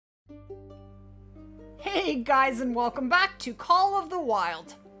Hey guys, and welcome back to Call of the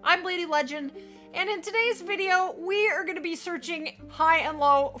Wild. I'm Lady Legend, and in today's video, we are going to be searching high and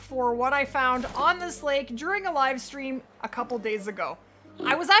low for what I found on this lake during a live stream a couple days ago.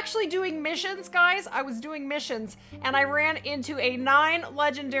 I was actually doing missions, guys. I was doing missions, and I ran into a 9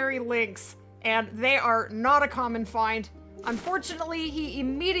 Legendary Lynx, and they are not a common find. Unfortunately, he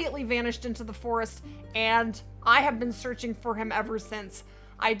immediately vanished into the forest, and I have been searching for him ever since.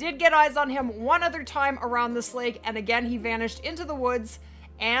 I did get eyes on him one other time around this lake, and again he vanished into the woods,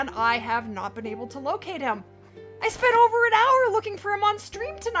 and I have not been able to locate him. I spent over an hour looking for him on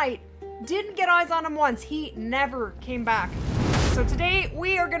stream tonight. Didn't get eyes on him once. He never came back. So today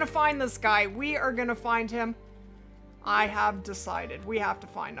we are gonna find this guy. We are gonna find him. I have decided we have to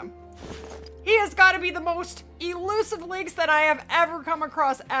find him. He has got to be the most elusive lynx that I have ever come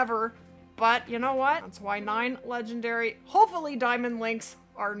across ever. But you know what? That's why 9 legendary, hopefully diamond lynx,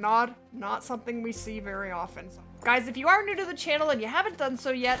 are not something we see very often. So, guys, if you are new to the channel and you haven't done so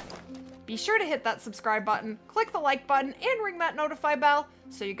yet, be sure to hit that subscribe button, click the like button, and ring that notify bell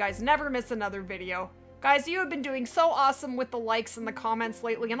so you guys never miss another video. Guys, you have been doing so awesome with the likes and the comments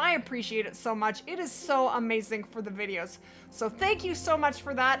lately, and I appreciate it so much. It is so amazing for the videos. So thank you so much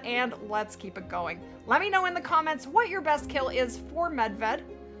for that, and let's keep it going. Let me know in the comments what your best kill is for MedVed.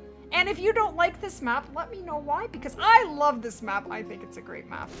 And if you don't like this map, let me know why, because I love this map. I think it's a great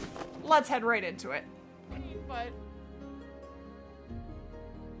map. Let's head right into it.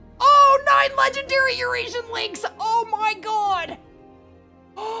 Oh, 9 Legendary Eurasian Lynx! Oh my god!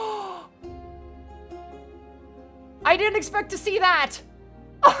 Oh! I didn't expect to see that!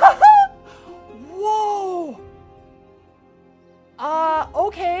 Whoa!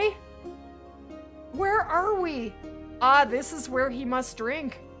 Okay. Where are we? This is where he must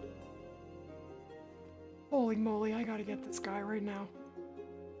drink. Holy moly, I gotta get this guy right now.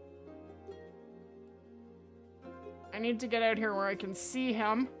 I need to get out here where I can see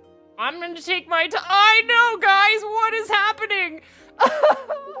him. I'm gonna take my time. I know, guys, what is happening?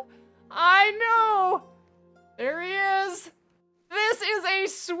 I know. There he is. This is a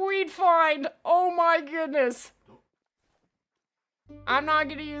sweet find. Oh my goodness. I'm not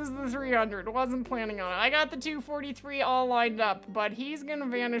gonna use the 300. Wasn't planning on it. I got the 243 all lined up, but he's gonna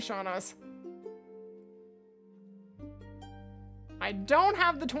vanish on us. I don't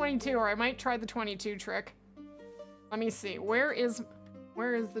have the 22, or I might try the 22 trick. Let me see. Where is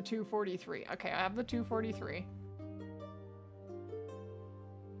the 243? Okay, I have the 243.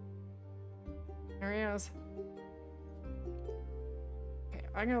 There he is. Okay,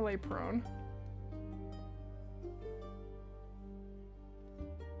 I'm gonna lay prone.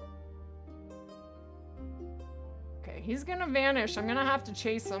 Okay, he's gonna vanish. I'm gonna have to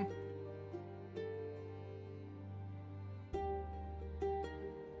chase him.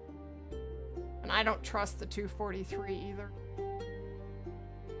 And I don't trust the 243 either.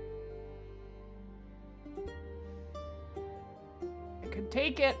 I could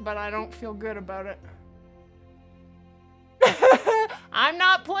take it, but I don't feel good about it. I'm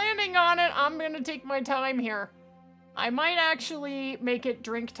not planning on it. I'm gonna take my time here. I might actually make it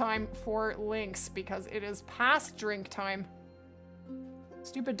drink time for Lynx because it is past drink time.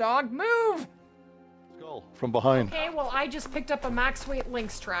 Stupid dog, move! Skull from behind. Okay, well, I just picked up a max weight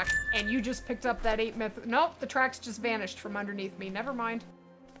Lynx track, and you just picked up that 8 myth. Nope, the tracks just vanished from underneath me. Never mind.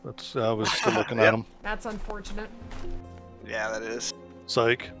 That's I was still looking at him. That's unfortunate. Yeah, that is.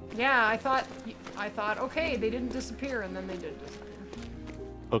 Psych. Yeah, I thought, okay, they didn't disappear, and then they did disappear.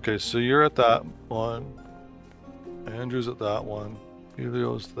 Okay, so you're at that one. Andrew's at that one.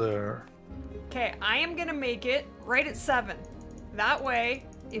 Helio's there. Okay, I am gonna make it right at 7. That way,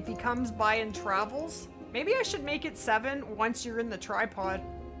 if he comes by and travels, maybe I should make it 7 once you're in the tripod.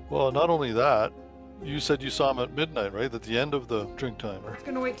 Well, not only that, you said you saw him at midnight, right? At the end of the drink timer. I was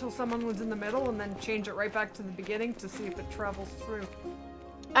gonna wait till someone was in the middle and then change it right back to the beginning to see if it travels through.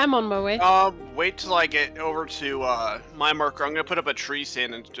 I'm on my way. Wait till I get over to my marker. I'm gonna put up a tree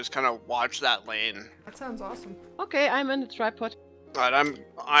stand and just kind of watch that lane. That sounds awesome. Okay, I'm in the tripod. Alright,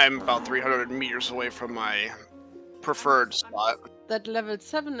 I'm about 300 meters away from my preferred spot. That level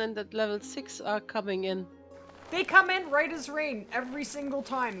 7 and that level 6 are coming in. They come in right as rain every single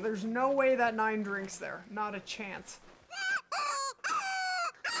time. There's no way that 9 drinks there. Not a chance.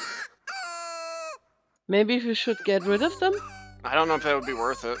 Maybe we should get rid of them? I don't know if that would be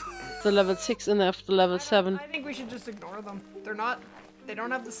worth it. The level 6 and after level 7. I think we should just ignore them. They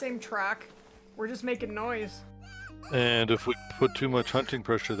don't have the same track. We're just making noise. And if we put too much hunting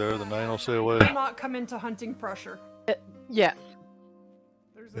pressure there, the 9 will stay away. Do not come into hunting pressure. Yeah.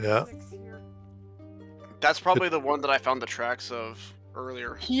 There's a Yeah. 6 here. That's probably the one that I found the tracks of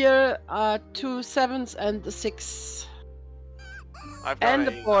earlier. Here are 2 7s and a 6. I've got And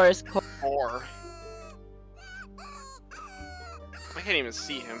the boar is called. Boar. I can't even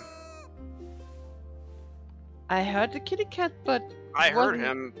see him. I heard the kitty cat, but I heard wasn't-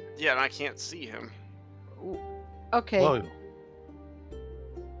 him. Yeah, and I can't see him. Okay. Well,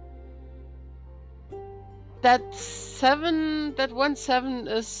 That 1 7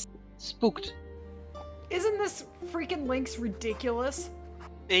 is spooked. Isn't this freaking lynx ridiculous?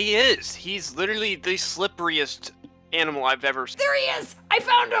 He is. He's literally the slipperiest animal I've ever seen. There he is! I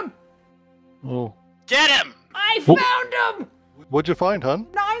found him! oh. Get him! I Oh. found him! What'd you find, hun?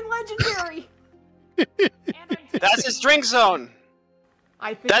 9 legendary! And I'm taking- That's his drink zone.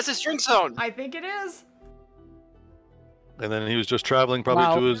 I think That's his drink zone. I think it is. And then he was just traveling probably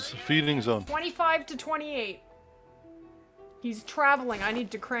Wow. to his feeding zone. 25 to 28. He's traveling. I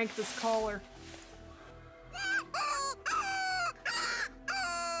need to crank this collar.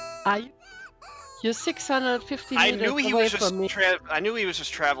 You're 650 I meters knew he away was just from me. I knew he was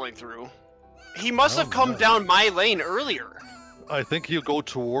just traveling through. He must have Oh, come nice. down my lane earlier. I think he'll go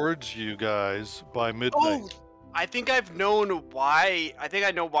towards you guys by midnight. Oh, I think I've known why. I think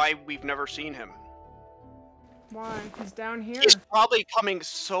I know why we've never seen him. Why? He's down here. He's probably coming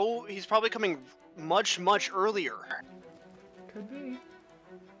He's probably coming much earlier. Could be.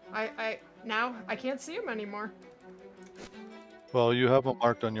 Now I can't see him anymore. Well, you have him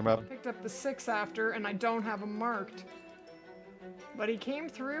marked on your map. Picked up the 6 after, and I don't have him marked. But he came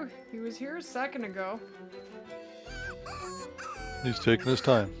through. He was here a second ago. He's taking his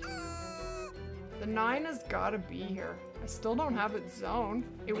time. The 9 has gotta be here. I still don't have it zoned.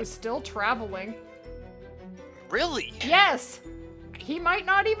 It was still traveling. Really? Yes! He might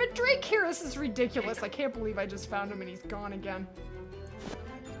not even drink here. This is ridiculous. I can't believe I just found him and he's gone again.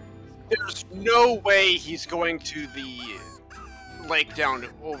 There's no way he's going to the lake down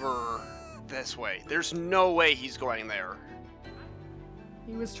over this way. There's no way he's going there.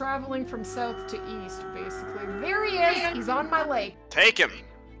 He was traveling from south to east, basically. There he is! He's on my lake. Take him.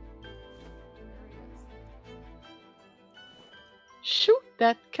 Shoot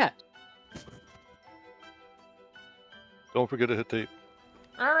that cat. Don't forget to hit tape.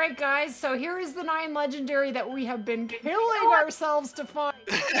 Alright guys, so here is the 9 legendary that we have been killing ourselves to find.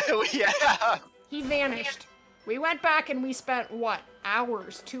 Yeah. He vanished. We went back and we spent, what,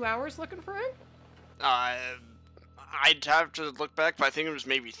 hours? 2 hours looking for him? I'd have to look back, but I think it was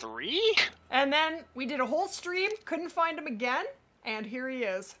maybe 3? And then we did a whole stream, couldn't find him again, and here he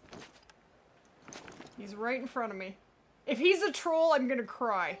is. He's right in front of me. If he's a troll, I'm gonna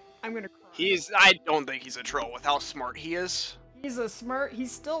cry. I'm gonna cry. I don't think he's a troll with how smart he is.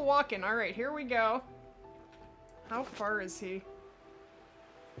 He's still walking. Alright, here we go. How far is he?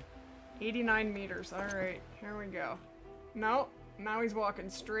 89 meters. Alright, here we go. No, now he's walking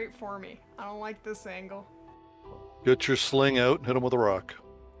straight for me. I don't like this angle. Get your sling out and hit him with a rock.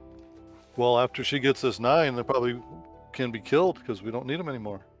 Well, after she gets this 9, they probably can be killed because we don't need them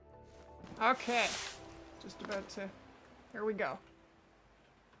anymore. Okay. Just about to... Here we go.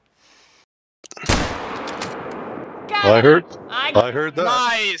 Got I it! heard I that.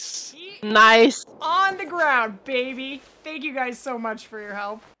 Nice! Nice. On the ground, baby. Thank you guys so much for your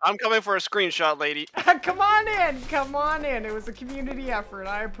help. I'm coming for a screenshot, lady. Come on in. Come on in. It was a community effort.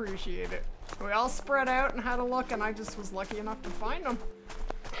 I appreciate it. We all spread out and had a look, and I just was lucky enough to find them.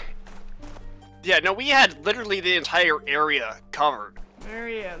 Yeah, no, we had literally the entire area covered. There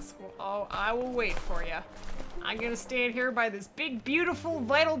he is. Well, I will wait for you. I'm gonna stand here by this big, beautiful,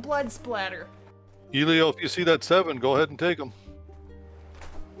 vital blood splatter. Elio, if you see that 7, go ahead and take him.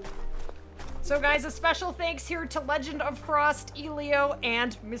 So guys, a special thanks here to Legend of Frost, Elio,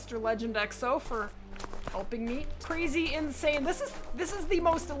 and Mr. LadyLegendXO for helping me. Crazy, insane. This is the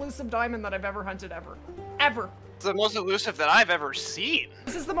most elusive diamond that I've ever hunted ever. Ever. It's the most elusive that I've ever seen.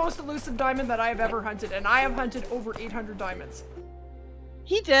 This is the most elusive diamond that I have ever hunted, and I have hunted over 800 diamonds.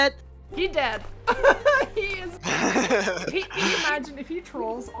 He did. He dead. He is. Can you imagine if he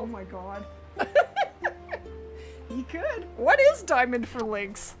trolls? Oh my god. He could. What is diamond for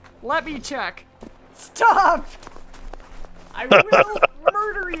lynx? Let me check. Stop! I will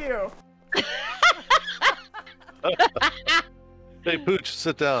murder you. Hey, Pooch,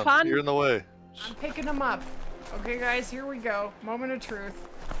 sit down. Fun. You're in the way. I'm picking him up. Okay, guys, here we go. Moment of truth.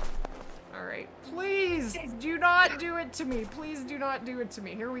 All right. Please do not do it to me. Please do not do it to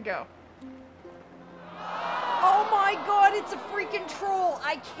me. Here we go. Oh my god, it's a freaking troll.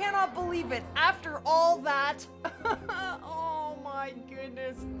 I cannot believe it. After all that. Oh my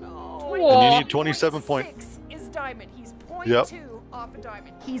goodness, no. And you need 27 point. 6 is diamond. He's 0.2 Yep. off a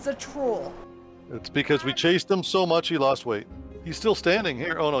diamond. He's a troll. It's because we chased him so much he lost weight. He's still standing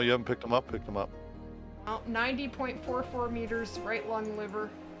here. Oh no, you haven't picked him up. Picked him up. Oh, 90.44 meters, right lung liver.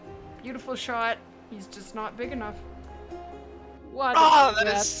 Beautiful shot. He's just not big enough. What? Oh, that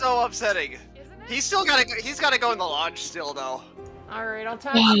is so upsetting. Isn't it? He's still gotta. He's gotta go in the lodge still, though. All right, I'll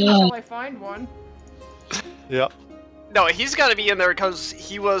taxi until I find one. Yep. No, he's gotta be in there because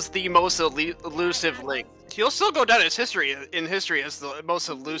he was the most elusive link. He'll still go down in history as the most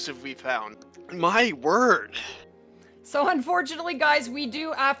elusive we found. My word. So unfortunately, guys, we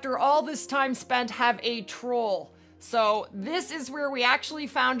do, after all this time spent, have a troll. So this is where we actually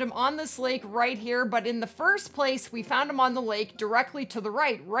found him, on this lake right here. But in the first place, we found him on the lake directly to the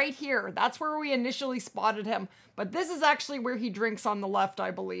right here. That's where we initially spotted him. But this is actually where he drinks on the left,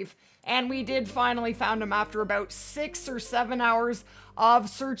 I believe. And we did finally found him after about 6 or 7 hours of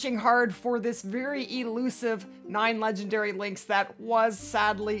searching hard for this very elusive 9 legendary lynx that was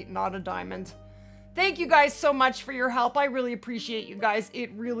sadly not a diamond. Thank you guys so much for your help. I really appreciate you guys.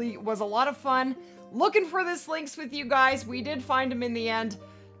 It really was a lot of fun looking for this lynx with you guys. We did find him in the end.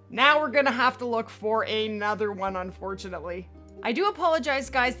 Now we're gonna have to look for another one, unfortunately. I do apologize,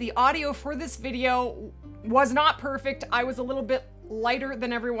 guys. The audio for this video was not perfect. I was a little bit lighter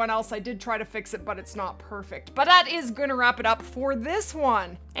than everyone else. I did try to fix it, but it's not perfect. But that is gonna wrap it up for this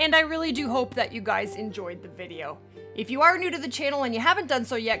one. And I really do hope that you guys enjoyed the video. If you are new to the channel and you haven't done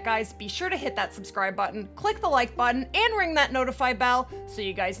so yet, guys, be sure to hit that subscribe button, click the like button, and ring that notify bell so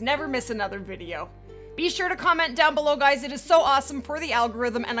you guys never miss another video. Be sure to comment down below, guys. It is so awesome for the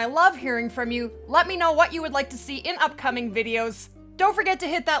algorithm, and I love hearing from you. Let me know what you would like to see in upcoming videos. Don't forget to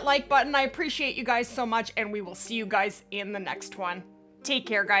hit that like button. I appreciate you guys so much, and we will see you guys in the next one. Take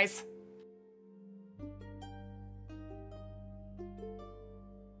care, guys.